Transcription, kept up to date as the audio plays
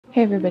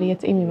Hey everybody,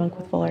 it's Amy Monk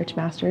with Full Arch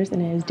Masters,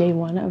 and it is day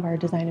one of our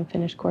Design and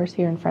Finish course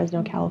here in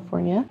Fresno,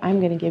 California. I'm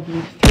going to give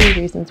you 3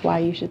 reasons why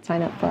you should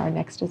sign up for our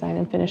next Design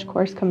and Finish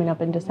course coming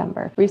up in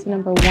December. Reason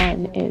number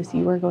 1 is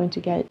you are going to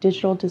get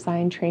digital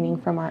design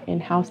training from our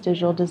in-house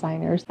digital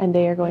designers, and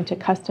they are going to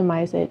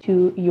customize it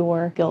to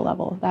your skill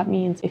level. That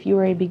means if you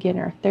are a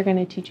beginner, they're going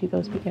to teach you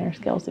those beginner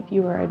skills. If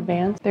you are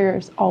advanced,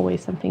 there's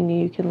always something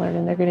new you can learn,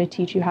 and they're going to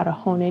teach you how to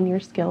hone in your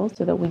skills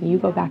so that when you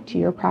go back to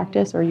your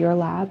practice or your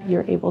lab,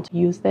 you're able to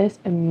use this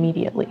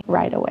immediately,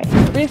 right away.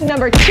 Reason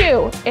number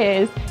 2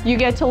 is you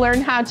get to learn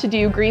how to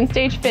do green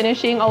stage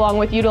finishing along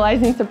with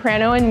utilizing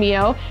Soprano and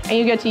Mio, and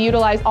you get to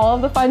utilize all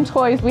of the fun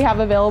toys we have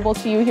available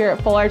to you here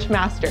at Full Arch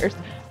Masters.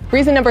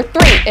 Reason number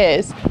 3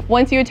 is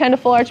once you attend a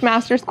Full Arch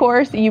Masters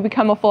course, you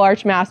become a Full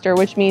Arch Master,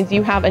 which means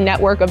you have a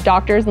network of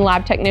doctors and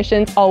lab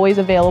technicians always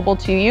available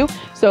to you.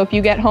 So if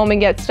you get home and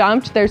get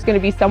stumped, there's going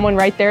to be someone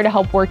right there to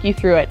help work you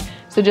through it.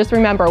 So just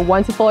remember,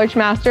 once a Full Arch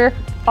Master,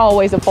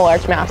 always a Full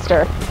Arch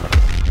Master.